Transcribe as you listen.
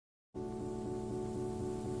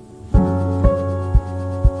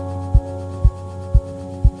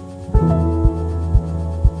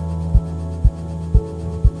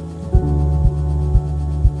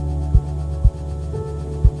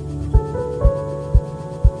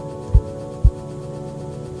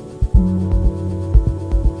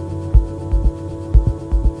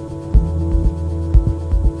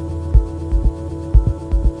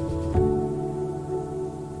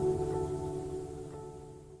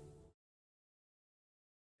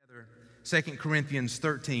2 Corinthians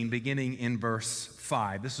 13, beginning in verse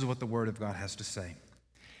 5. This is what the Word of God has to say.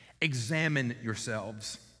 Examine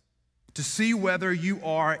yourselves to see whether you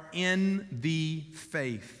are in the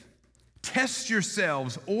faith. Test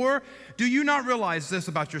yourselves, or do you not realize this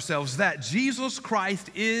about yourselves, that Jesus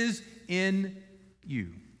Christ is in you?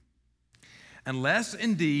 Unless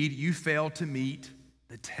indeed you fail to meet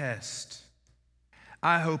the test.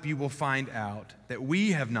 I hope you will find out that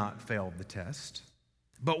we have not failed the test.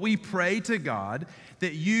 But we pray to God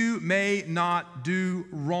that you may not do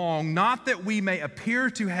wrong, not that we may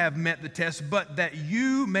appear to have met the test, but that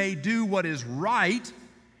you may do what is right,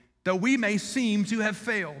 though we may seem to have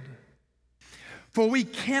failed. For we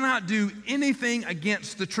cannot do anything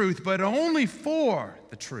against the truth, but only for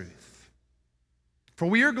the truth. For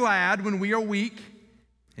we are glad when we are weak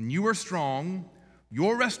and you are strong.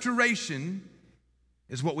 Your restoration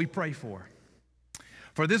is what we pray for.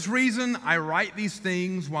 For this reason, I write these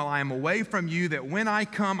things while I am away from you, that when I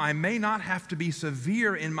come, I may not have to be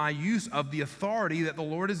severe in my use of the authority that the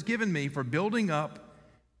Lord has given me for building up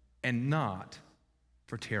and not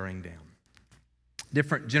for tearing down.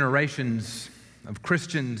 Different generations of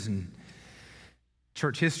Christians in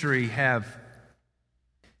church history have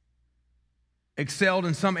excelled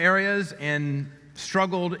in some areas and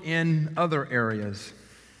struggled in other areas.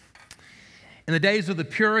 In the days of the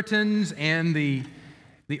Puritans and the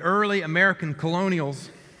early American colonials,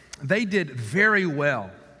 they did very well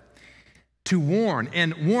to warn,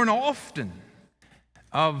 and warn often,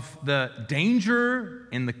 of the danger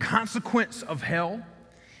and the consequence of hell,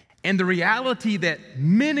 and the reality that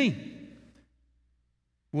many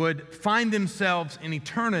would find themselves in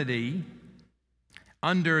eternity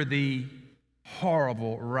under the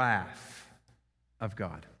horrible wrath of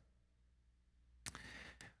God.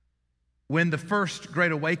 When the first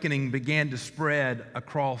Great Awakening began to spread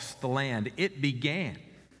across the land, it began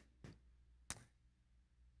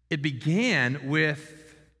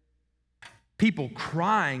with people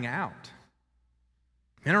crying out,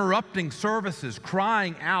 interrupting services,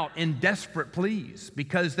 crying out in desperate pleas,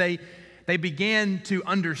 because they began to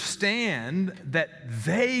understand that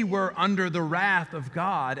they were under the wrath of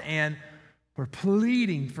God and were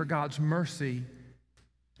pleading for God's mercy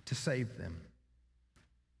to save them.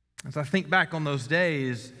 As I think back on those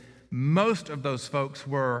days, most of those folks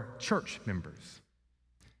were church members.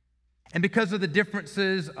 And because of the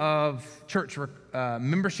differences of church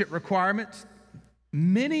membership requirements,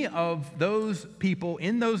 many of those people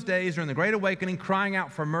in those days during the Great Awakening crying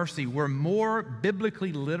out for mercy were more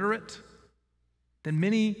biblically literate than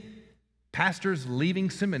many pastors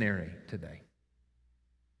leaving seminary today.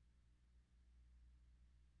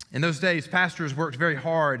 In those days, pastors worked very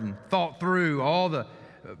hard and thought through all the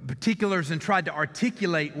particulars and tried to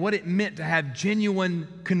articulate what it meant to have genuine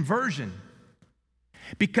conversion,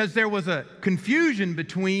 because there was a confusion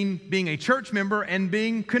between being a church member and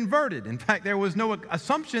being converted. In fact, there was no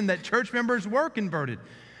assumption that church members were converted.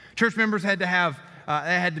 Church members had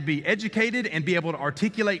to be educated and be able to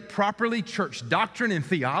articulate properly church doctrine and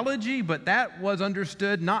theology, but that was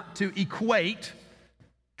understood not to equate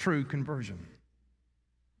true conversion.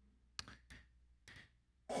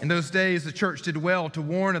 In those days, the church did well to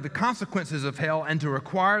warn of the consequences of hell and to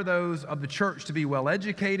require those of the church to be well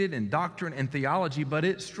educated in doctrine and theology, but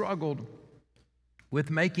it struggled with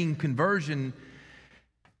making conversion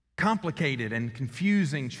complicated and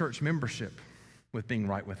confusing church membership with being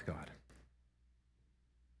right with God.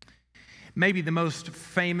 Maybe the most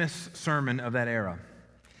famous sermon of that era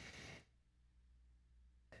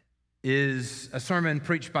is a sermon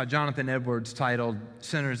preached by Jonathan Edwards titled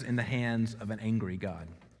 "Sinners in the Hands of an Angry God."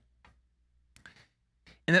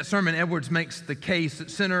 In that sermon, Edwards makes the case that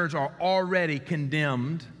sinners are already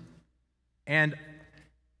condemned and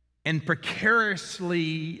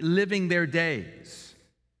precariously living their days,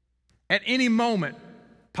 at any moment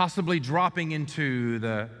possibly dropping into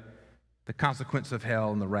the consequence of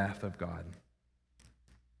hell and the wrath of God.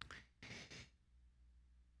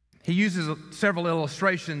 He uses several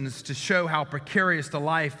illustrations to show how precarious the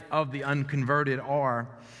life of the unconverted are.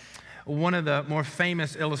 One of the more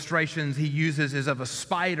famous illustrations he uses is of a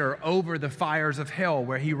spider over the fires of hell,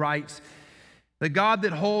 where he writes, "The God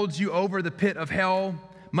that holds you over the pit of hell,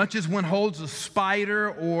 much as one holds a spider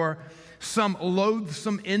or some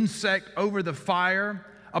loathsome insect over the fire,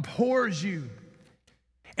 abhors you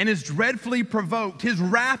and is dreadfully provoked. His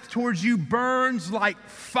wrath towards you burns like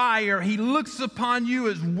fire. He looks upon you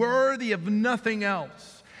as worthy of nothing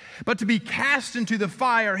else, but to be cast into the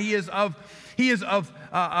fire. He is of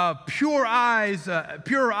purer eyes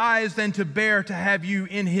than to bear to have you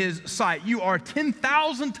in his sight. You are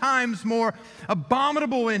 10,000 times more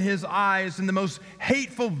abominable in his eyes than the most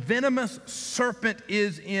hateful, venomous serpent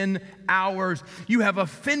is in ours. You have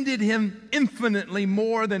offended him infinitely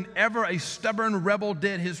more than ever a stubborn rebel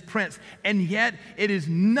did his prince, and yet it is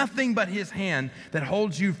nothing but his hand that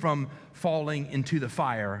holds you from falling into the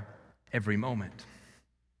fire every moment.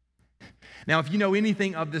 Now, if you know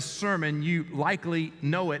anything of this sermon, you likely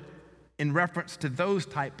know it in reference to those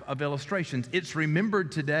type of illustrations. It's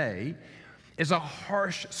remembered today as a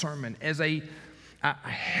harsh sermon, as a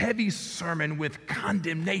heavy sermon with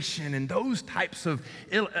condemnation and those types of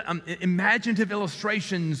imaginative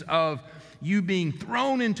illustrations of you being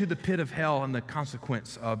thrown into the pit of hell and the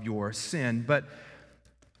consequence of your sin. But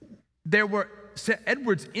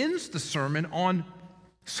Edwards ends the sermon on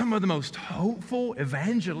some of the most hopeful,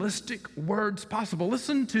 evangelistic words possible.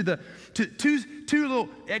 Listen to the two little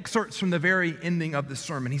excerpts from the very ending of the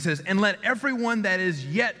sermon. He says, "And let everyone that is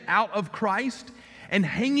yet out of Christ and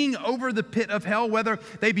hanging over the pit of hell, whether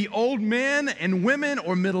they be old men and women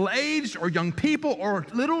or middle-aged or young people or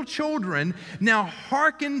little children, now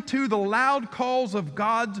hearken to the loud calls of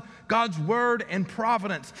God's word and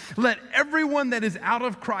providence. Let everyone that is out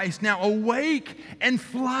of Christ now awake and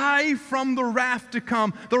fly from the wrath to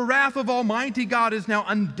come. The wrath of Almighty God is now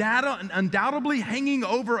undoubtedly hanging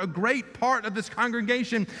over a great part of this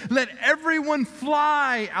congregation. Let everyone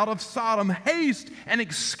fly out of Sodom. Haste and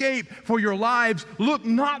escape for your lives. Look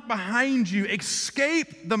not behind you.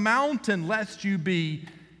 Escape the mountain, lest you be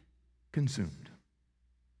consumed."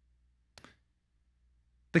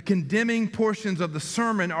 The condemning portions of the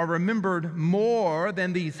sermon are remembered more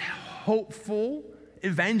than these hopeful,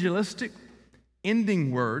 evangelistic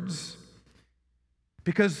ending words,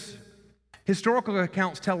 because historical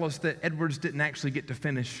accounts tell us that Edwards didn't actually get to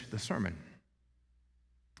finish the sermon.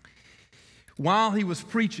 While he was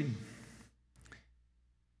preaching,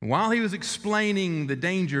 while he was explaining the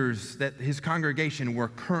dangers that his congregation were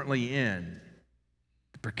currently in,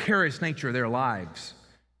 the precarious nature of their lives,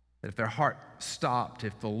 that if their heart stopped,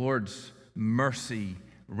 if the Lord's mercy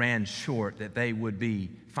ran short, that they would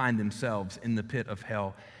find themselves in the pit of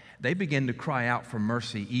hell, they began to cry out for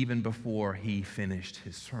mercy even before he finished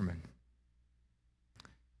his sermon.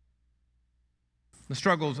 The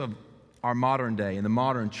struggles of our modern day and the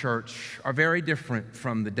modern church are very different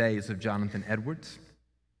from the days of Jonathan Edwards.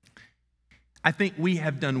 I think we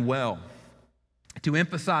have done well to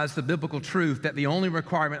emphasize the biblical truth that the only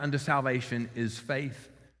requirement unto salvation is faith.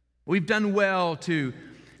 We've done well to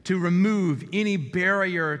remove any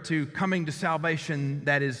barrier to coming to salvation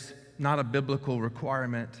that is not a biblical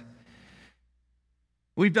requirement.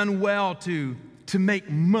 We've done well to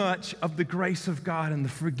make much of the grace of God and the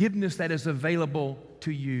forgiveness that is available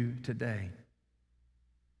to you today.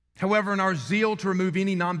 However, in our zeal to remove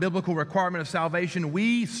any non-biblical requirement of salvation,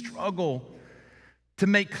 we struggle to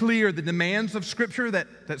make clear the demands of Scripture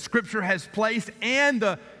that Scripture has placed, and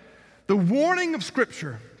the warning of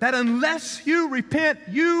Scripture that unless you repent,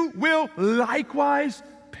 you will likewise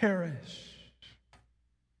perish.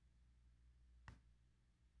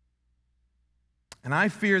 And I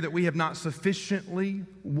fear that we have not sufficiently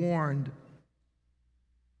warned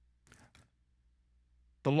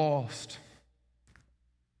the lost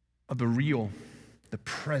of the real, the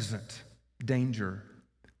present danger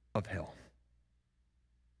of hell.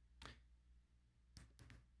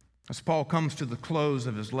 As Paul comes to the close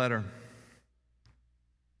of his letter,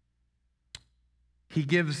 he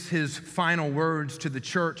gives his final words to the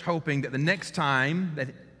church, hoping that the next time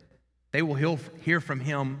that they will hear from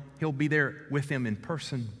him, he'll be there with them in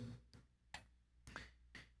person.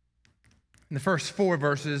 In the first 4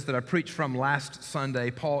 verses that I preached from last Sunday,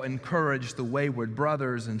 Paul encouraged the wayward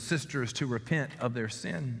brothers and sisters to repent of their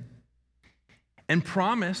sin and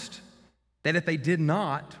promised that if they did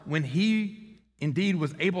not, when he indeed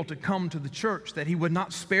was able to come to the church, that he would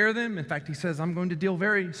not spare them. In fact, he says, "I'm going to deal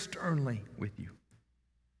very sternly with you."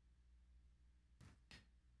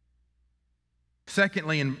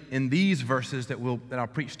 Secondly, in these verses that I'll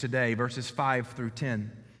preach today, verses 5 through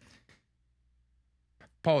 10,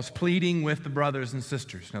 Paul is pleading with the brothers and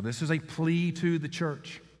sisters. Now, this is a plea to the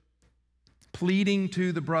church, pleading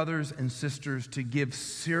to the brothers and sisters to give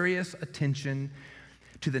serious attention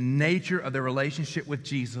to the nature of their relationship with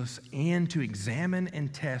Jesus and to examine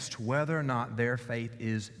and test whether or not their faith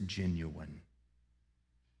is genuine.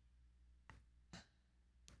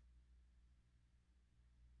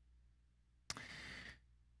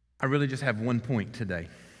 I really just have one point today.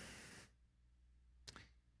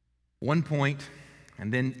 One point,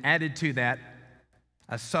 and then added to that,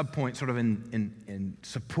 subpoint sort of in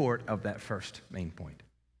support of that first main point.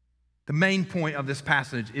 The main point of this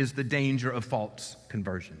passage is the danger of false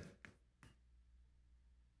conversion.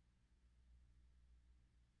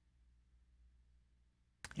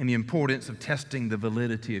 And the importance of testing the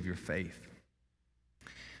validity of your faith.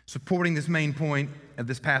 Supporting this main point of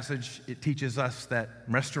this passage, it teaches us that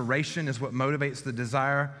restoration is what motivates the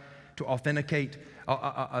desire to authenticate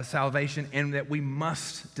a salvation, and that we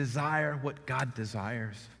must desire what God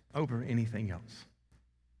desires over anything else.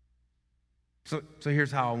 So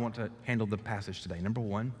here's how I want to handle the passage today. Number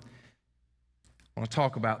one, I want to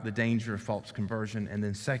talk about the danger of false conversion, and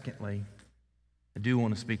then secondly, I do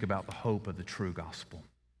want to speak about the hope of the true gospel.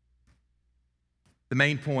 The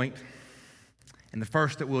main point, and the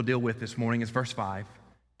first that we'll deal with this morning, is verse 5,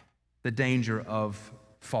 the danger of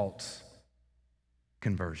false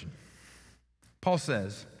conversion. Paul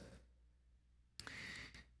says,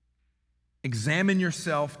 examine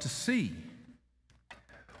yourself to see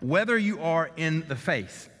whether you are in the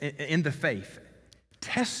faith.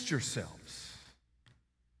 Test yourselves.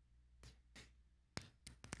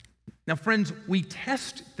 Now, friends, we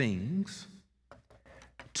test things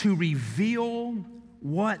to reveal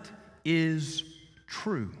what is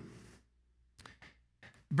true.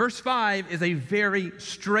 Verse 5 is a very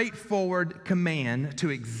straightforward command to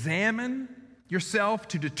examine yourself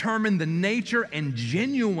to determine the nature and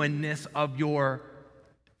genuineness of your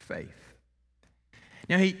faith.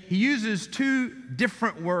 Now, he uses two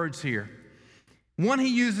different words here. One, he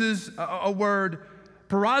uses a word,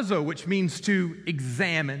 parazo, which means to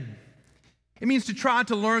examine. It means to try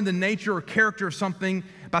to learn the nature or character of something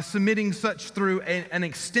by submitting such through an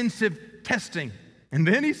extensive testing. And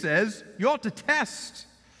then he says, you ought to test.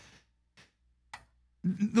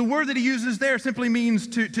 The word that he uses there simply means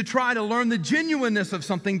to try to learn the genuineness of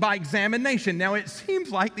something by examination. Now, it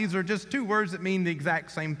seems like these are just two words that mean the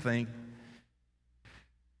exact same thing.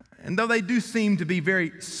 And though they do seem to be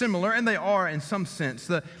very similar, and they are in some sense,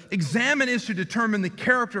 the examine is to determine the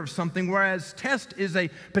character of something, whereas test is a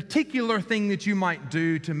particular thing that you might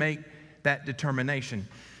do to make that determination.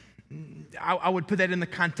 I would put that in the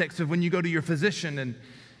context of when you go to your physician and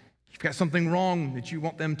you've got something wrong that you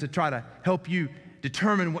want them to try to help you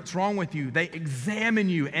determine what's wrong with you. They examine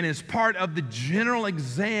you, and as part of the general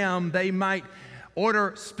exam, they might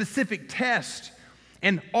order specific tests,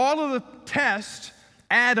 and all of the tests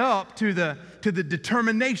add up to the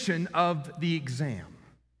determination of the exam.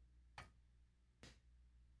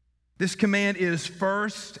 This command is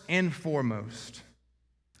first and foremost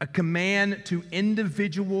a command to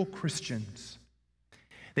individual Christians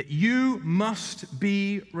that you must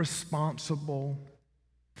be responsible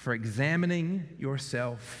for examining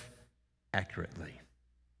yourself accurately.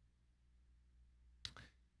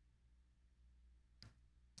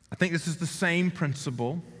 I think this is the same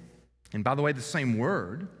principle, and by the way, the same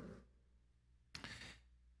word,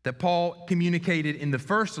 that Paul communicated in the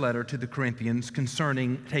first letter to the Corinthians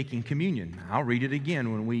concerning taking communion. I'll read it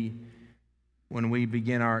again when we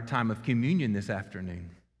begin our time of communion this afternoon.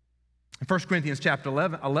 In 1 Corinthians chapter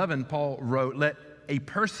 11, Paul wrote, "Let a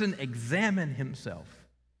person examine himself.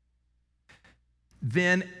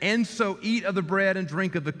 Then, and so eat of the bread and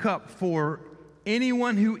drink of the cup, for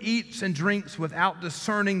anyone who eats and drinks without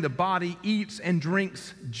discerning the body eats and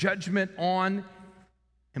drinks judgment on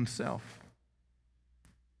himself."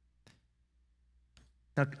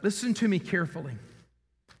 Now, listen to me carefully.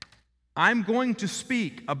 I'm going to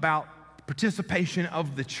speak about participation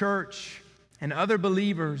of the church and other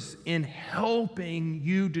believers in helping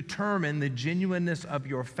you determine the genuineness of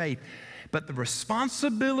your faith. But the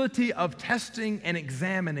responsibility of testing and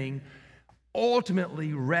examining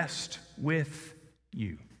ultimately rests with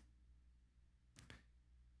you.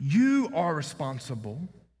 You are responsible.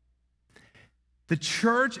 The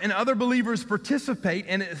church and other believers participate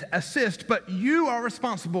and assist, but you are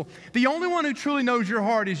responsible. The only one who truly knows your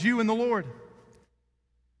heart is you and the Lord.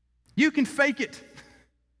 You can fake it.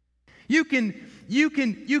 You can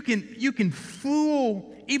fool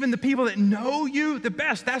even the people that know you the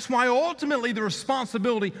best. That's why ultimately the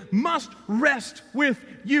responsibility must rest with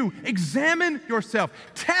you. Examine yourself.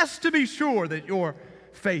 Test to be sure that your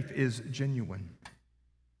faith is genuine.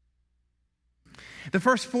 The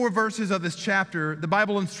first 4 verses of this chapter, the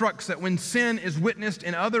Bible instructs that when sin is witnessed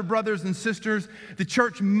in other brothers and sisters, the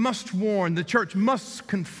church must warn, the church must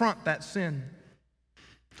confront that sin.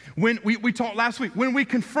 When we talked last week, when we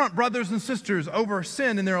confront brothers and sisters over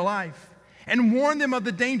sin in their life and warn them of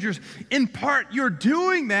the dangers, in part you're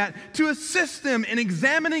doing that to assist them in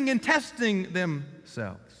examining and testing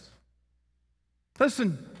themselves.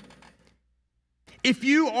 Listen, If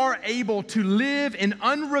you are able to live in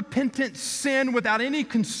unrepentant sin without any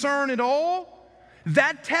concern at all,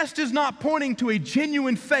 that test is not pointing to a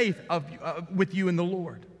genuine faith with you in the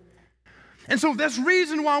Lord. And so that's the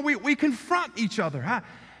reason why we confront each other.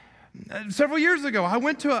 Several years ago, I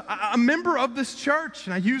went to a member of this church,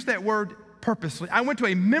 and I use that word purposely. I went to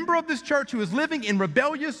a member of this church who was living in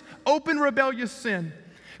open rebellious sin.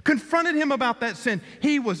 Confronted him about that sin.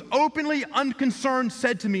 He was openly unconcerned,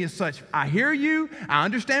 said to me as such, I hear you, I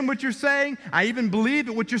understand what you're saying, I even believe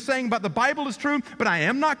that what you're saying about the Bible is true, but I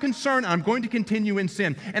am not concerned, I'm going to continue in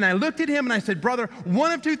sin. And I looked at him and I said, brother,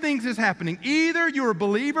 one of two things is happening. Either you're a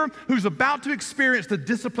believer who's about to experience the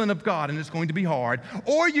discipline of God and it's going to be hard,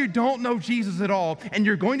 or you don't know Jesus at all and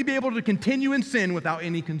you're going to be able to continue in sin without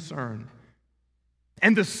any concern.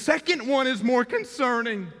 And the second one is more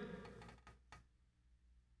concerning.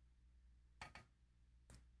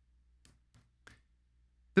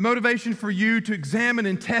 The motivation for you to examine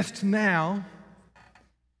and test now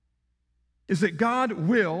is that God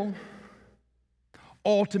will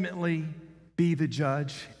ultimately be the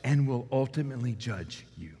judge and will ultimately judge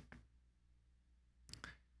you.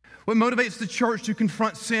 What motivates the church to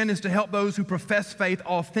confront sin is to help those who profess faith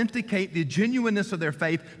authenticate the genuineness of their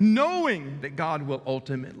faith, knowing that God will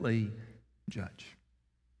ultimately judge.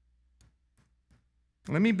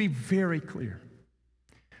 Let me be very clear.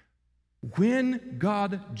 When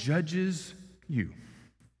God judges you,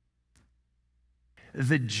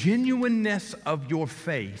 the genuineness of your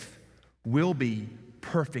faith will be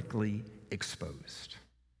perfectly exposed.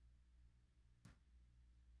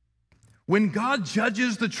 When God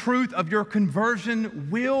judges, the truth of your conversion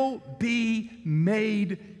will be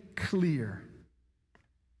made clear.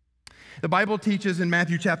 The Bible teaches in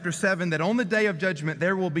Matthew chapter 7 that on the day of judgment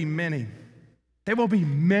there will be many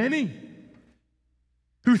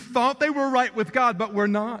who thought they were right with God, but were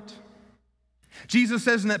not. Jesus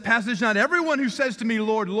says in that passage, not everyone who says to me,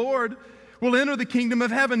 Lord, Lord, will enter the kingdom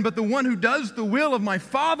of heaven, but the one who does the will of my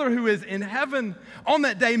Father who is in heaven. On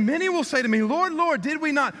that day, many will say to me, Lord, Lord, did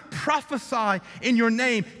we not prophesy in your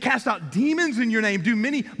name, cast out demons in your name, do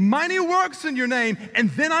many mighty works in your name?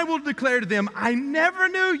 And then I will declare to them, I never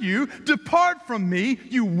knew you. Depart from me,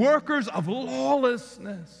 you workers of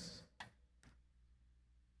lawlessness.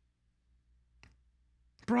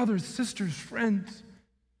 Brothers, sisters, friends,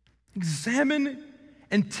 examine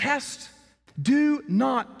and test. Do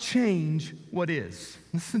not change what is.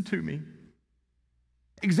 Listen to me.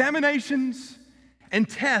 Examinations and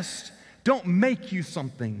tests don't make you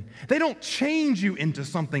something. They don't change you into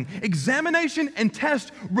something. Examination and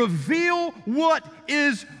test reveal what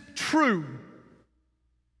is true.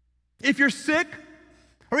 If you're sick,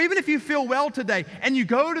 or even if you feel well today and you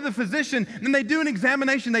go to the physician and they do an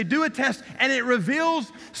examination, they do a test, and it reveals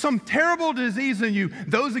some terrible disease in you,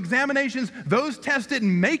 those examinations, those tests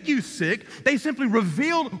didn't make you sick. They simply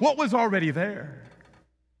revealed what was already there.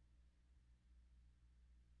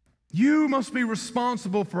 You must be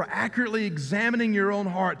responsible for accurately examining your own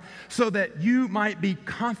heart so that you might be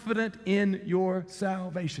confident in your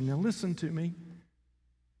salvation. Now listen to me.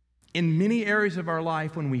 In many areas of our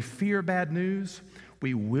life, when we fear bad news,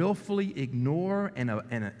 we willfully ignore and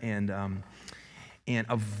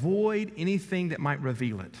avoid anything that might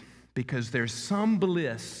reveal it because there's some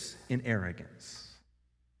bliss in arrogance.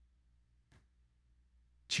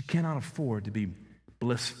 But you cannot afford to be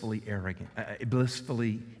blissfully ignorant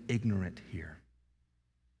here.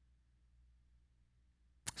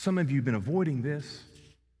 Some of you have been avoiding this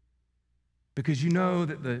because you know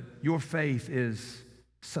that your faith is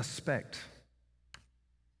suspect.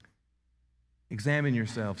 Examine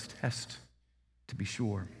yourselves, test to be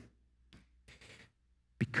sure.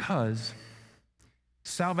 Because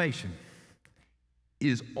salvation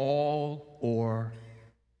is all or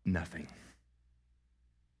nothing.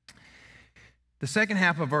 The second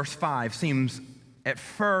half of verse 5 seems at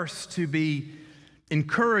first to be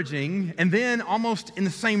encouraging, and then almost in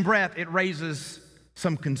the same breath, it raises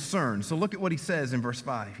some concern. So look at what he says in verse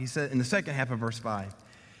 5. He said in the second half of verse 5,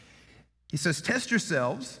 he says, test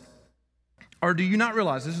yourselves. Or do you not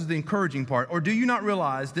realize, this is the encouraging part, or do you not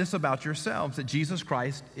realize this about yourselves, that Jesus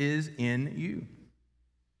Christ is in you?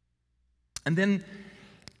 And then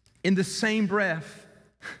in the same breath,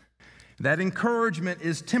 that encouragement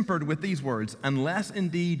is tempered with these words, unless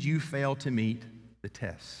indeed you fail to meet the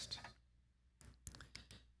test.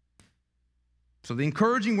 So the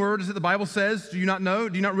encouraging word is that the Bible says, do you not know,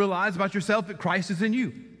 do you not realize about yourself that Christ is in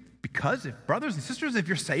you? Because brothers and sisters, if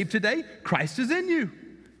you're saved today, Christ is in you.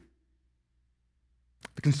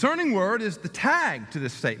 The concerning word is the tag to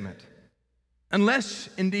this statement, unless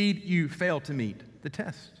indeed you fail to meet the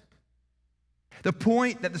test. The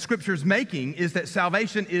point that the Scripture is making is that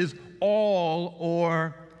salvation is all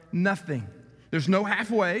or nothing. There's no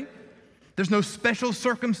halfway. There's no special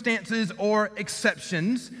circumstances or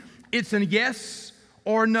exceptions. It's a yes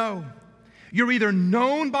or no. You're either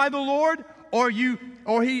known by the Lord or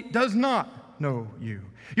He does not know you.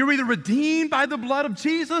 You're either redeemed by the blood of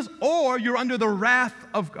Jesus or you're under the wrath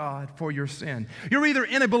of God for your sin. You're either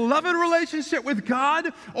in a beloved relationship with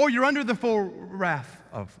God or you're under the full wrath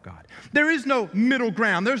of God. There is no middle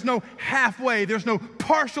ground. There's no halfway. There's no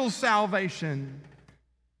partial salvation.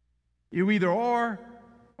 You either are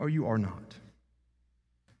or you are not.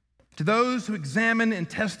 To those who examine and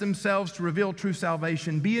test themselves to reveal true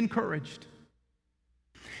salvation, be encouraged.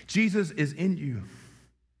 Jesus is in you.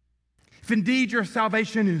 If indeed your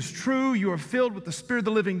salvation is true, you are filled with the Spirit of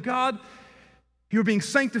the living God, you're being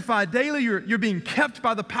sanctified daily, you're being kept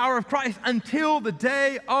by the power of Christ until the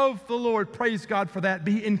day of the Lord. Praise God for that.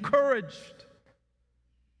 Be encouraged.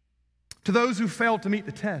 To those who fail to meet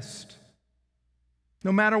the test,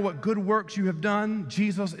 no matter what good works you have done,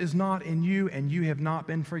 Jesus is not in you and you have not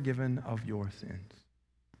been forgiven of your sins.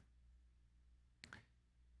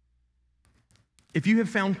 If you have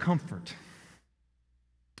found comfort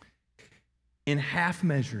in half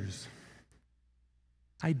measures,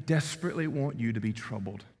 I desperately want you to be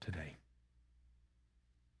troubled today.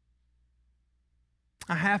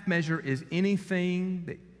 A half measure is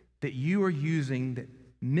anything that you are using that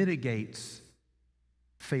mitigates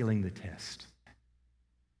failing the test.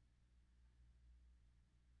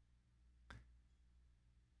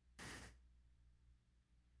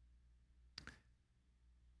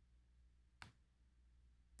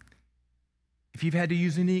 If you've had to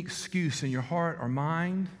use any excuse in your heart or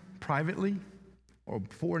mind, privately, or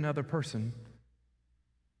before another person,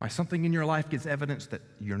 why something in your life gives evidence that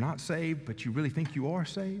you're not saved, but you really think you are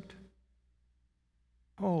saved,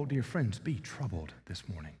 oh, dear friends, be troubled this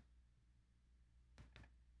morning.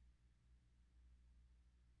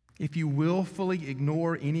 If you willfully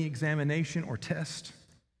ignore any examination or test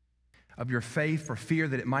of your faith for fear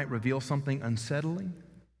that it might reveal something unsettling,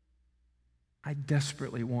 I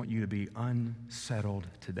desperately want you to be unsettled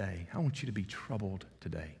today. I want you to be troubled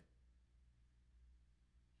today.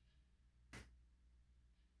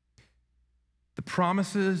 The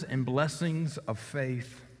promises and blessings of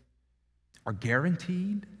faith are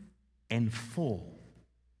guaranteed and full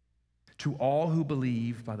to all who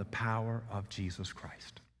believe by the power of Jesus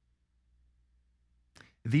Christ.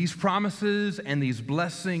 These promises and these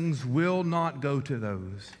blessings will not go to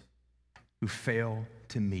those who fail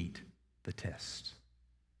to meet the test.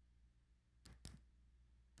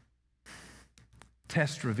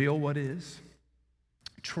 Tests reveal what is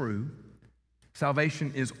true.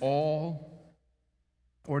 Salvation is all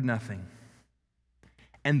or nothing.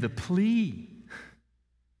 And the plea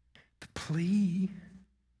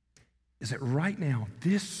is that right now,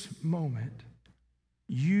 this moment,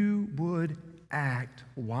 you would act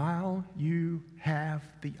while you have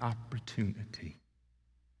the opportunity.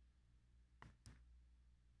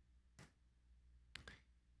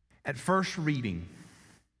 At first reading,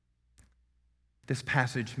 this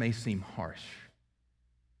passage may seem harsh.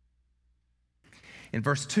 In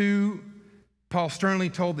verse 2, Paul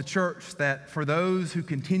sternly told the church that for those who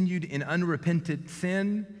continued in unrepented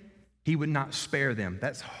sin, he would not spare them.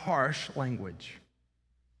 That's harsh language.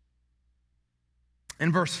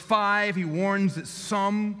 In verse 5, he warns that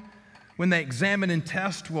some, when they examine and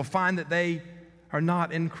test, will find that they are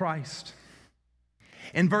not in Christ.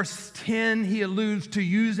 In verse 10, he alludes to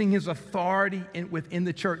using his authority within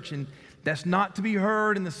the church, and that's not to be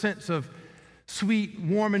heard in the sense of sweet,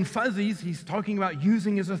 warm, and fuzzies. He's talking about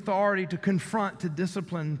using his authority to confront, to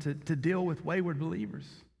discipline, to deal with wayward believers.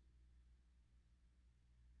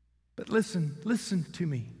 But listen to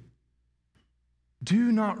me.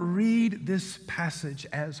 Do not read this passage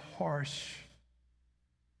as harsh.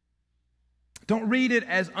 Don't read it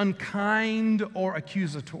as unkind or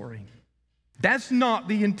accusatory. That's not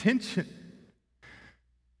the intention.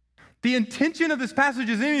 The intention of this passage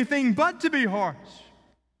is anything but to be harsh.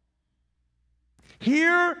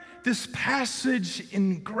 Hear this passage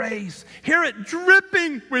in grace. Hear it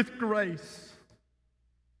dripping with grace.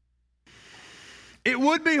 It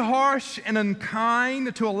would be harsh and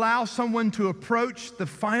unkind to allow someone to approach the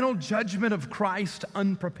final judgment of Christ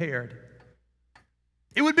unprepared.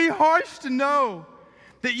 It would be harsh to know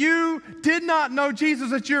that you did not know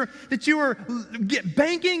Jesus, that you were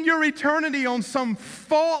banking your eternity on some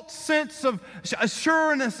false sense of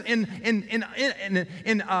assurance in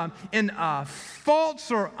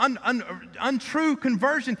false or untrue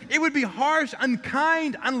conversion. It would be harsh,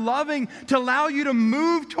 unkind, unloving to allow you to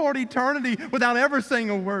move toward eternity without ever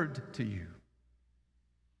saying a word to you.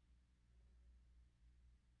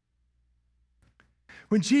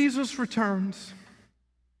 When Jesus returns,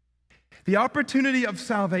 the opportunity of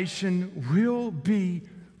salvation will be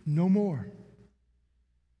no more.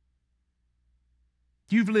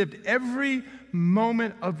 You've lived every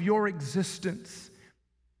moment of your existence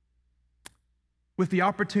with the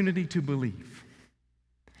opportunity to believe.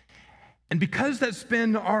 And because that's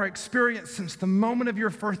been our experience since the moment of your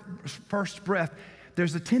first breath,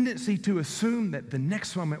 there's a tendency to assume that the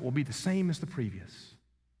next moment will be the same as the previous.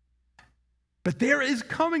 But there is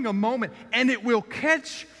coming a moment, and it will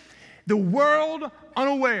catch the world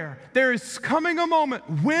unaware. There is coming a moment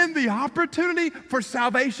when the opportunity for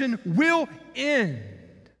salvation will end.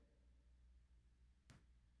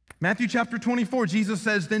 Matthew chapter 24, Jesus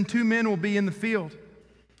says, then 2 men will be in the field.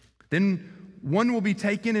 Then one will be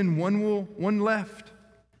taken and one left.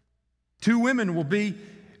 2 women will be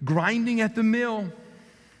grinding at the mill.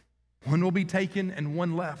 One will be taken and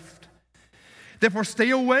one left. Therefore stay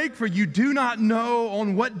awake, for you do not know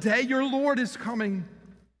on what day your Lord is coming.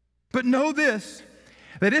 But know this,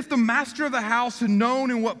 that if the master of the house had known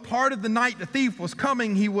in what part of the night the thief was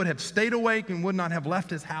coming, he would have stayed awake and would not have left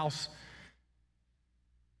his house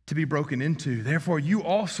to be broken into. Therefore, you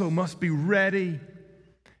also must be ready,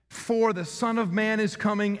 for the Son of Man is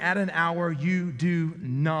coming at an hour you do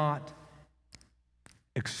not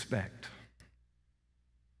expect.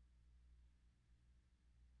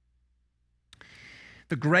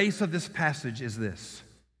 The grace of this passage is this.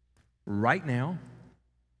 Right now,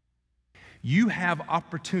 you have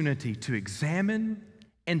opportunity to examine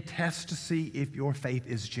and test to see if your faith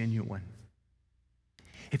is genuine.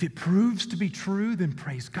 If it proves to be true, then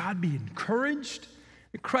praise God, be encouraged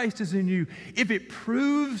that Christ is in you. If it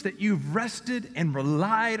proves that you've rested and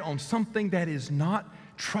relied on something that is not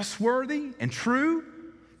trustworthy and true,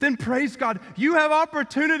 then praise God. You have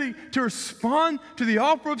opportunity to respond to the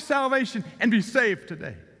offer of salvation and be saved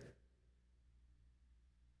today.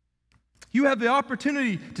 You have the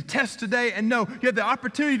opportunity to test today and know. You have the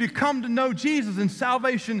opportunity to come to know Jesus and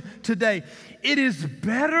salvation today. It is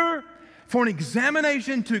better for an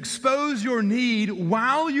examination to expose your need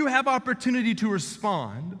while you have opportunity to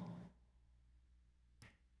respond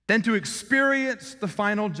than to experience the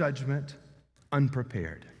final judgment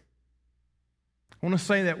unprepared. I want to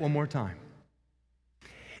say that one more time.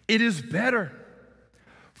 It is better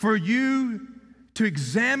for you to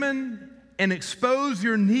examine and expose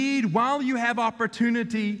your need while you have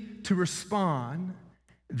opportunity to respond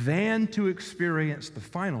than to experience the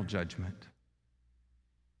final judgment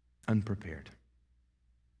unprepared.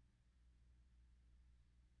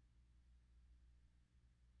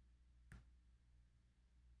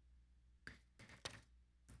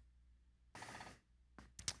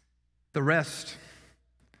 The rest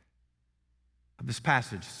of this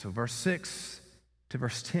passage, so verse 6 to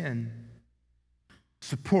verse 10,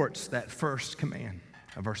 supports that first command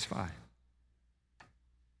of verse 5.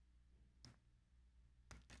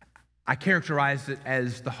 I characterize it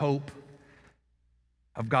as the hope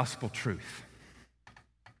of gospel truth.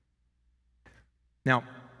 Now,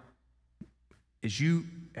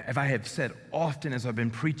 as I have said often as I've been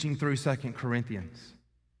preaching through 2 Corinthians,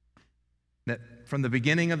 that from the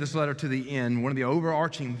beginning of this letter to the end, one of the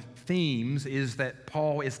overarching themes is that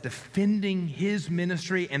Paul is defending his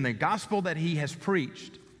ministry and the gospel that he has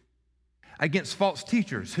preached against false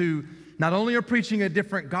teachers who not only are preaching a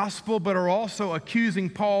different gospel, but are also accusing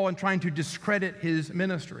Paul and trying to discredit his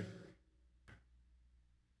ministry.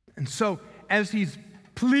 And so, as he's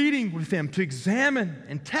pleading with them to examine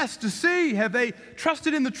and test to see, have they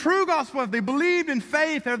trusted in the true gospel? Have they believed in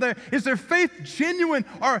faith? Is their faith genuine?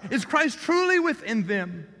 Or is Christ truly within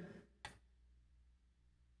them?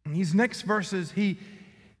 In these next verses, he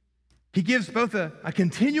gives both a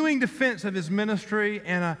continuing defense of his ministry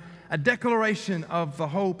and a declaration of the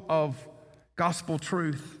hope of gospel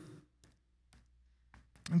truth.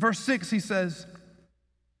 In verse 6, he says,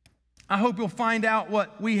 I hope you'll find out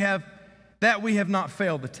that we have not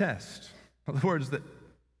failed the test. In other words, that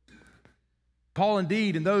Paul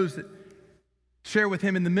indeed and those that share with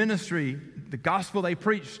him in the ministry, the gospel they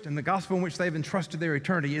preached and the gospel in which they've entrusted their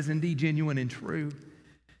eternity is indeed genuine and true.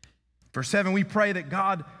 Verse 7, we pray that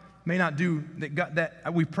God may not do,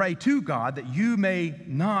 we pray to God that you may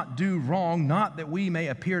not do wrong, not that we may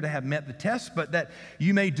appear to have met the test, but that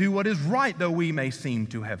you may do what is right, though we may seem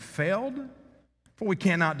to have failed. For we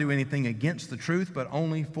cannot do anything against the truth, but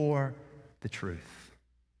only for the truth.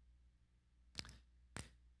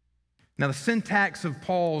 Now, the syntax of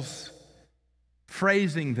Paul's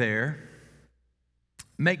phrasing there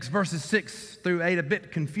makes verses 6 through 8 a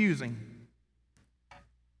bit confusing.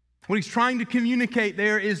 What he's trying to communicate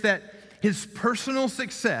there is that his personal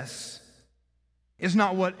success is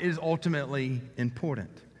not what is ultimately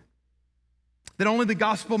important. That only the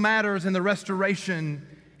gospel matters and the restoration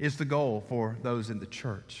is the goal for those in the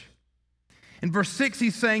church. In verse 6,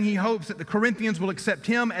 he's saying he hopes that the Corinthians will accept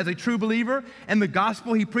him as a true believer and the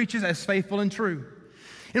gospel he preaches as faithful and true.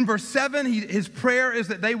 In verse 7, his prayer is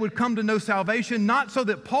that they would come to know salvation, not so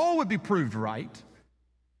that Paul would be proved right,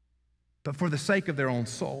 but for the sake of their own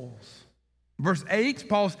souls. Verse 8,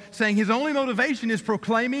 Paul's saying his only motivation is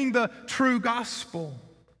proclaiming the true gospel.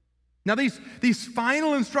 Now, these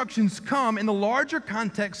final instructions come in the larger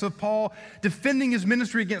context of Paul defending his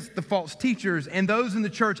ministry against the false teachers and those in the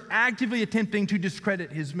church actively attempting to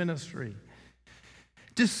discredit his ministry.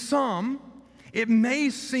 To some, it may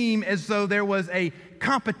seem as though there was a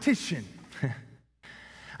competition,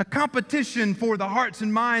 a competition for the hearts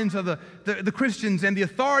and minds of the Christians and the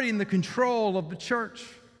authority and the control of the church.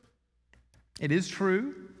 It is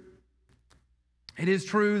true. It is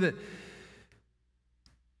true that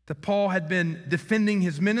Paul had been defending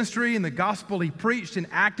his ministry and the gospel he preached and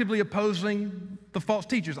actively opposing the false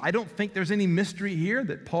teachers. I don't think there's any mystery here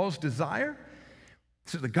that Paul's desire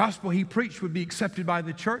is that the gospel he preached would be accepted by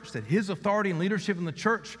the church, that his authority and leadership in the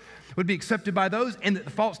church would be accepted by those, and that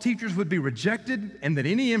the false teachers would be rejected, and that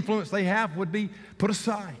any influence they have would be put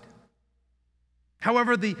aside.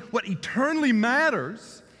 However, what eternally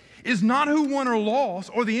matters is not who won or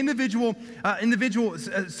lost, or the individual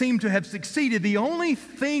seem to have succeeded. The only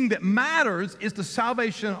thing that matters is the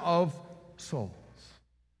salvation of souls.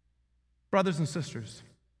 Brothers and sisters,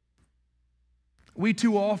 we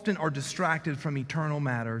too often are distracted from eternal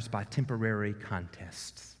matters by temporary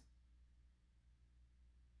contests.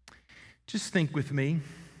 Just think with me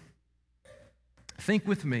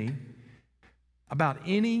about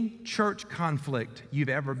any church conflict you've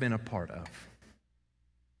ever been a part of.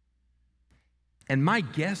 And my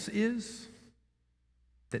guess is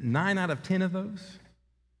that 9 out of 10 of those,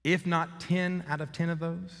 if not 10 out of 10 of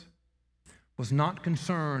those, was not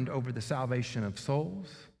concerned over the salvation of souls.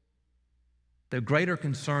 The greater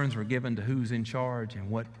concerns were given to who's in charge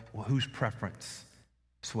and whose preference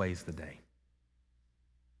sways the day.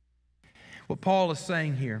 What Paul is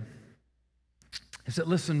saying here is that,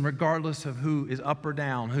 listen, regardless of who is up or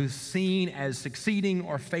down, who's seen as succeeding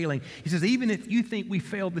or failing, he says, even if you think we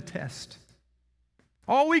failed the test,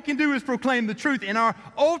 all we can do is proclaim the truth, and our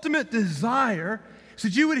ultimate desire is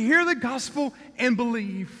that you would hear the gospel and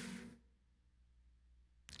believe.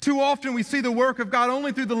 Too often we see the work of God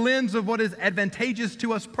only through the lens of what is advantageous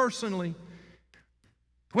to us personally.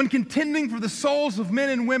 When contending for the souls of men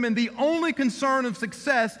and women, the only concern of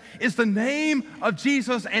success is the name of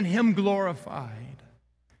Jesus and Him glorified.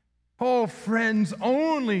 Oh, friends,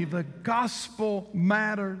 only the gospel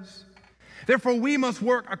matters. Therefore, we must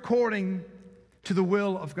work according to the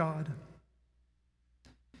will of God.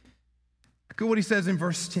 Look at what he says in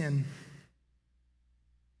verse 10.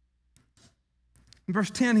 In verse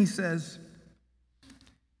 10, he says,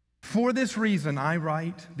 "For this reason I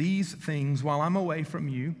write these things while I'm away from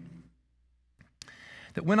you,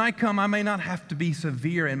 that when I come I may not have to be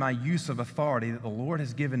severe in my use of authority that the Lord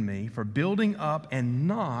has given me for building up and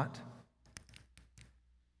not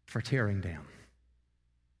for tearing down."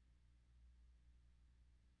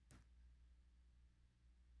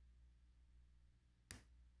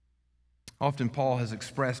 Often Paul has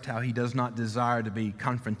expressed how he does not desire to be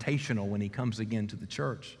confrontational when he comes again to the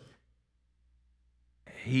church.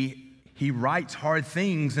 He writes hard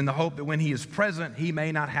things in the hope that when he is present, he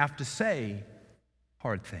may not have to say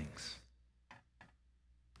hard things.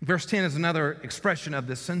 Verse 10 is another expression of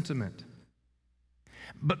this sentiment.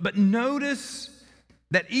 But notice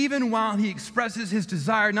that even while he expresses his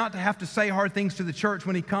desire not to have to say hard things to the church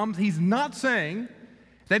when he comes, he's not saying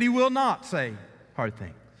that he will not say hard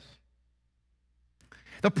things.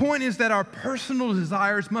 The point is that our personal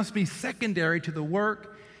desires must be secondary to the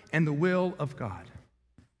work and the will of God.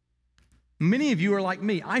 Many of you are like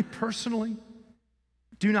me. I personally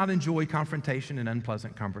do not enjoy confrontation and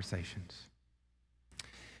unpleasant conversations.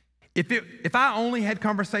 If I only had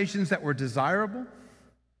conversations that were desirable,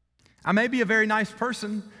 I may be a very nice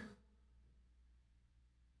person,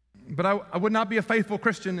 but I would not be a faithful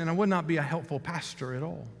Christian and I would not be a helpful pastor at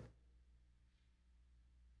all.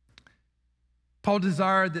 Paul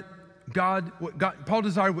desired what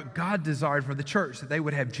God desired for the church, that they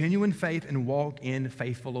would have genuine faith and walk in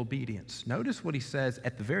faithful obedience. Notice what he says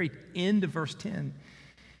at the very end of verse 10.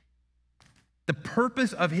 The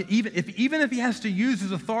purpose of it, even if he has to use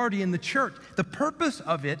his authority in the church, the purpose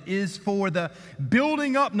of it is for the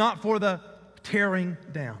building up, not for the tearing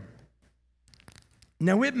down.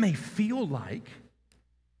 Now it may feel like,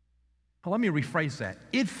 let me rephrase that.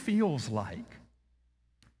 It feels like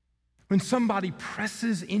when somebody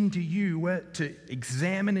presses into you to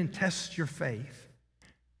examine and test your faith,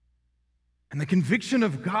 and the conviction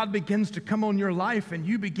of God begins to come on your life, and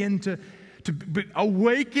you begin to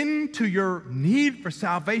awaken to your need for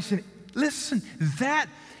salvation, listen, that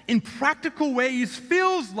in practical ways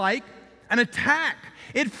feels like an attack.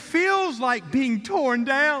 It feels like being torn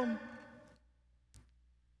down.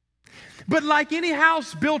 But like any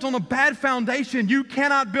house built on a bad foundation, you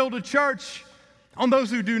cannot build a church on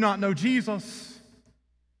those who do not know Jesus.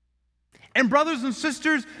 And brothers and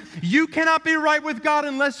sisters, you cannot be right with God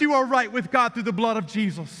unless you are right with God through the blood of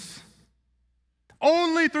Jesus.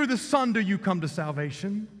 Only through the Son do you come to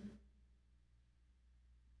salvation.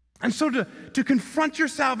 And so to confront your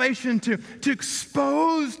salvation, to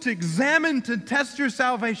expose, to examine, to test your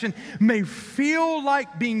salvation may feel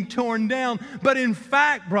like being torn down. But in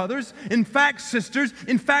fact, brothers, in fact, sisters,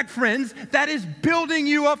 in fact, friends, that is building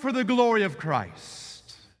you up for the glory of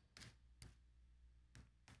Christ.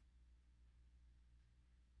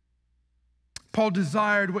 Paul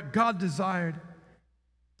desired what God desired,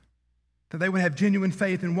 that they would have genuine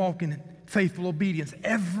faith and walk in faithful obedience.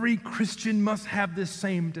 Every Christian must have this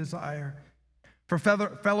same desire for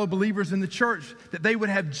fellow believers in the church, that they would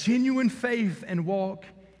have genuine faith and walk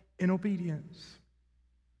in obedience.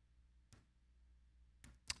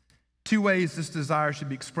 Two ways this desire should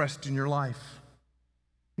be expressed in your life.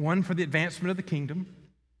 One, for the advancement of the kingdom.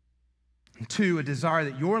 And two, a desire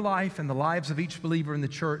that your life and the lives of each believer in the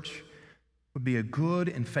church would be a good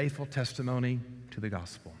and faithful testimony to the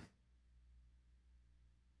gospel.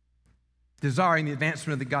 Desiring the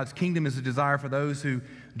advancement of God's kingdom is a desire for those who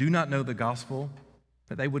do not know the gospel,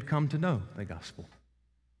 that they would come to know the gospel.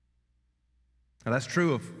 Now that's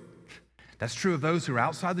true of those who are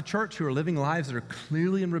outside the church, who are living lives that are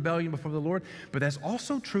clearly in rebellion before the Lord, but that's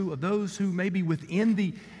also true of those who may be within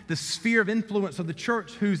the sphere of influence of the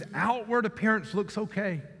church, whose outward appearance looks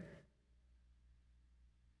okay.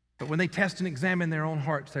 But when they test and examine their own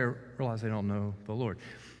hearts, they realize they don't know the Lord.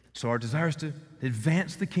 So our desire is to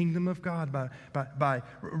advance the kingdom of God by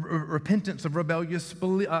repentance of rebellious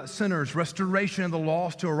sinners, restoration of the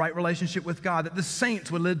lost to a right relationship with God, that the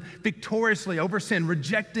saints would live victoriously over sin,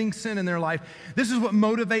 rejecting sin in their life. This is what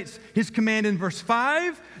motivates his command in verse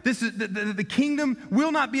 5. This is the kingdom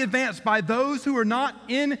will not be advanced by those who are not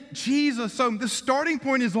in Jesus. So the starting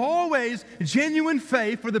point is always genuine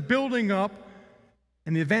faith for the building up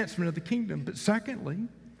and the advancement of the kingdom. But secondly,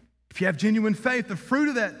 if you have genuine faith, the fruit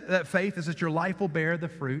of that faith is that your life will bear the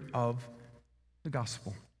fruit of the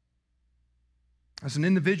gospel. As an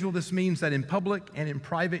individual, this means that in public and in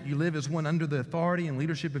private, you live as one under the authority and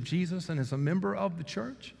leadership of Jesus and as a member of the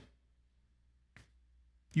church.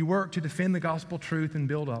 You work to defend the gospel truth and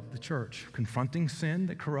build up the church, confronting sin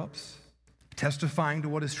that corrupts, testifying to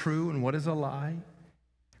what is true and what is a lie,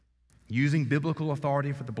 using biblical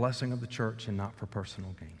authority for the blessing of the church and not for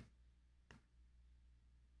personal gain.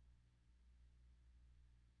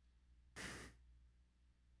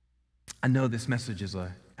 I know this message is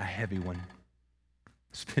a heavy one.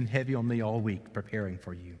 It's been heavy on me all week preparing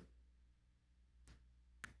for you.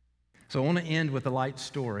 So I want to end with a light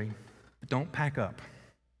story, but don't pack up.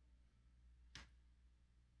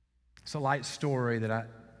 It's a light story that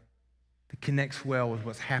connects well with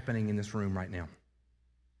what's happening in this room right now.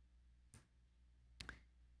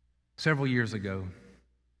 Several years ago,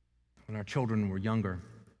 when our children were younger,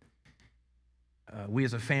 we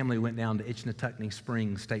as a family went down to Itchnatuckney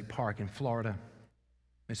Springs State Park in Florida.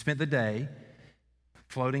 We spent the day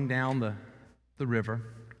floating down the river.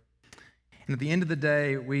 And at the end of the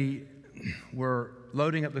day, we were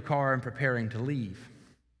loading up the car and preparing to leave.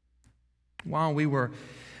 While we were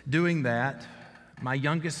doing that, my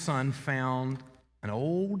youngest son found an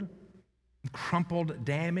old, crumpled,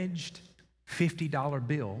 damaged $50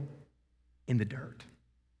 bill in the dirt.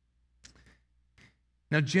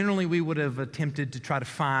 Now, generally, we would have attempted to try to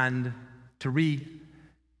find, to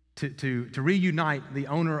reunite the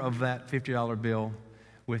owner of that $50 bill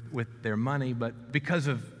with their money, but because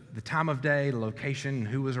of the time of day, the location,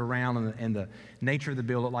 who was around, and the nature of the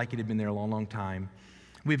bill, looked like it had been there a long, long time,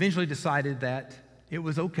 we eventually decided that it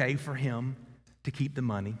was okay for him to keep the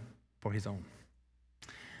money for his own.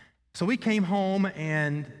 So we came home,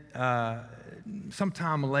 and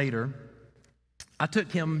sometime later, I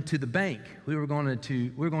took him to the bank. We were going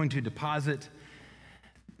to deposit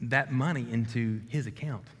that money into his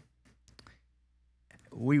account.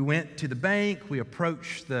 We went to the bank. We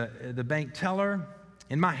approached the bank teller.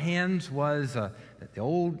 In my hands was the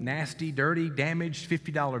old, nasty, dirty, damaged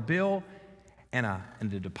 $50 bill and a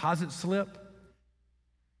deposit slip.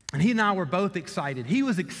 And he and I were both excited. He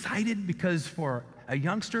was excited because for a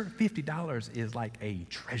youngster, $50 is like a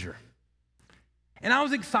treasure. And I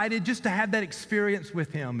was excited just to have that experience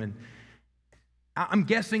with him. And I'm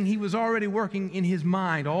guessing he was already working in his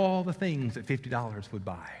mind all the things that $50 would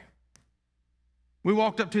buy. We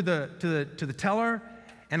walked up to the teller,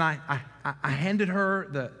 and I handed her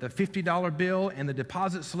the $50 bill and the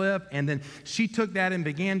deposit slip, and then she took that and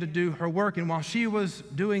began to do her work. And while she was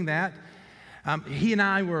doing that, he and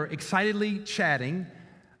I were excitedly chatting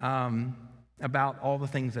about all the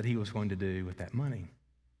things that he was going to do with that money.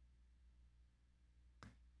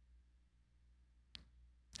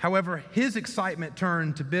 However, his excitement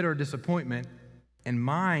turned to bitter disappointment and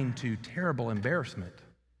mine to terrible embarrassment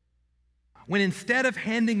when instead of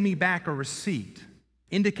handing me back a receipt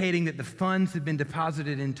indicating that the funds had been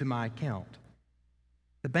deposited into my account,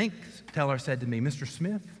 the bank teller said to me, "Mr.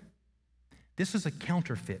 Smith, this is a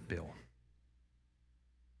counterfeit bill."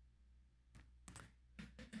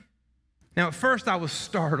 Now, at first I was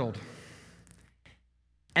startled,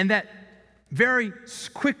 and that very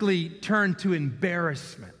quickly turned to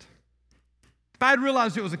embarrassment. If I had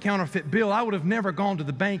realized it was a counterfeit bill, I would have never gone to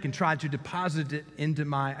the bank and tried to deposit it into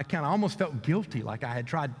my account. I almost felt guilty, like I had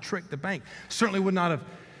tried to trick the bank. Certainly would not have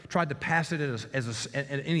tried to pass it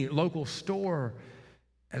at any local store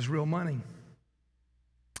as real money.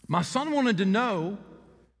 My son wanted to know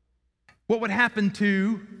what would happen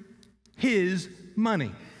to his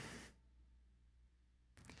money.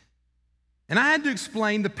 And I had to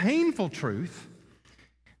explain the painful truth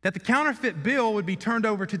that the counterfeit bill would be turned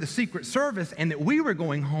over to the Secret Service and that we were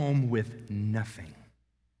going home with nothing.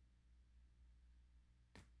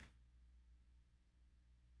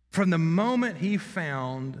 From the moment he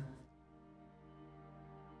found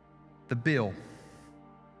the bill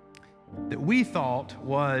that we thought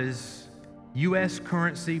was U.S.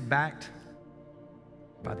 currency backed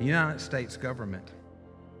by the United States government,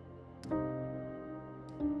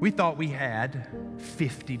 we thought we had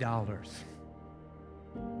 $50.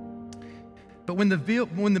 But when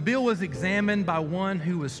the bill was examined by one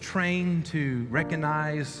who was trained to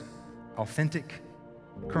recognize authentic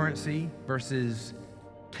currency versus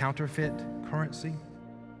counterfeit currency,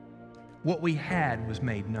 what we had was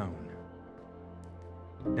made known.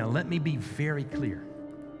 Now, let me be very clear.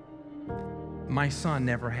 My son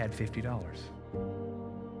never had $50.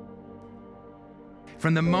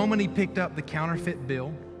 From the moment he picked up the counterfeit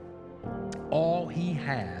bill, all he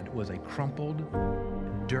had was a crumpled,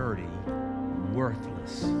 dirty,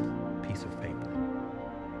 worthless piece of paper.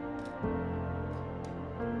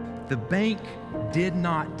 The bank did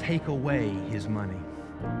not take away his money.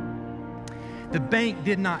 The bank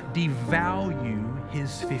did not devalue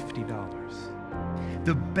his $50.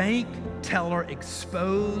 The bank teller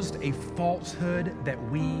exposed a falsehood that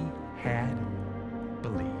we had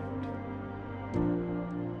believed.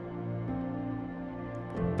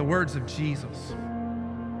 The words of Jesus,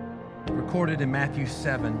 recorded in Matthew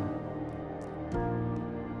 7,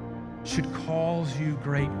 should cause you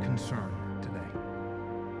great concern today.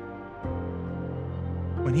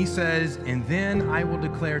 When he says, "And then I will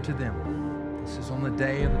declare to them," this is on the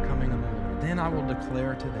day of the coming of the Lord, "then I will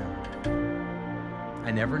declare to them, I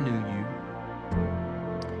never knew you.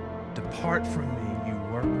 Depart from me, you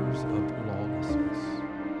workers of lawlessness."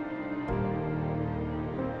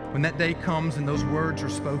 When that day comes and those words are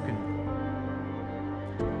spoken,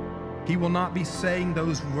 he will not be saying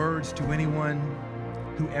those words to anyone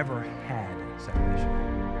who ever had salvation.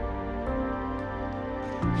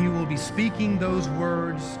 He will be speaking those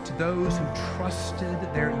words to those who trusted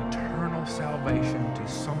their eternal salvation to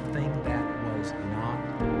something that was not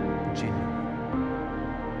genuine.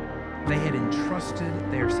 They had entrusted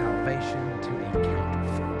their salvation to a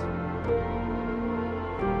counterfeit.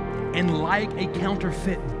 And like a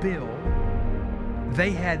counterfeit bill,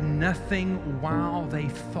 they had nothing while they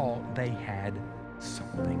thought they had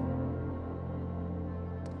something.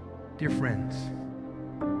 Dear friends,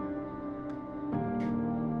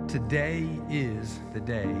 today is the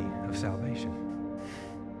day of salvation.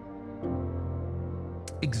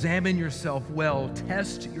 Examine yourself well,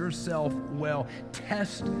 test yourself well,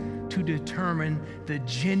 test to determine the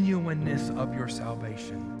genuineness of your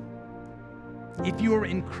salvation. If you are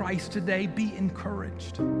in Christ today, be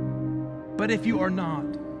encouraged. But if you are not,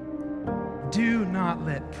 do not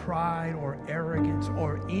let pride or arrogance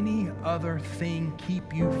or any other thing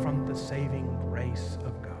keep you from the saving grace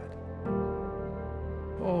of God.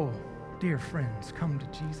 Oh, dear friends, come to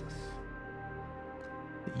Jesus,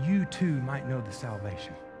 that you too might know the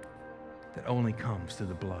salvation that only comes through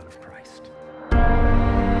the blood of Christ.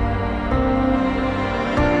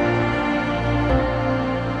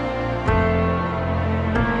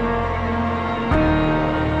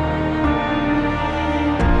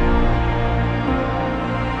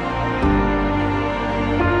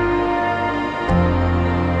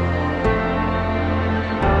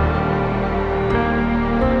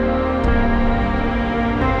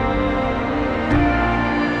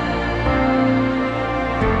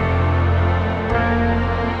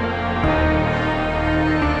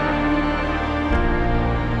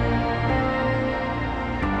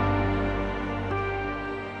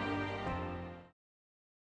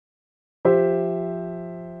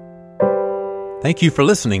 Thank you for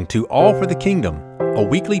listening to All for the Kingdom, a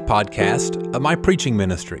weekly podcast of my preaching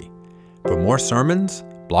ministry. For more sermons,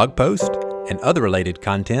 blog posts, and other related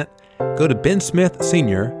content, go to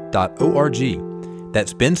bensmithsenior.org.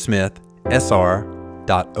 That's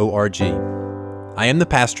bensmithsr.org. I am the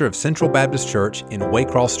pastor of Central Baptist Church in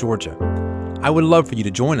Waycross, Georgia. I would love for you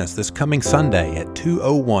to join us this coming Sunday at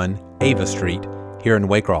 201 Ava Street here in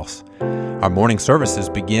Waycross. Our morning services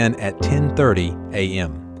begin at 10:30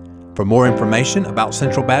 a.m. For more information about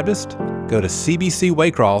Central Baptist, go to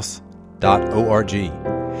cbcwaycross.org.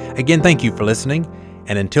 Again, thank you for listening,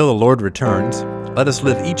 and until the Lord returns, let us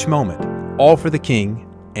live each moment all for the King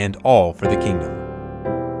and all for the kingdom.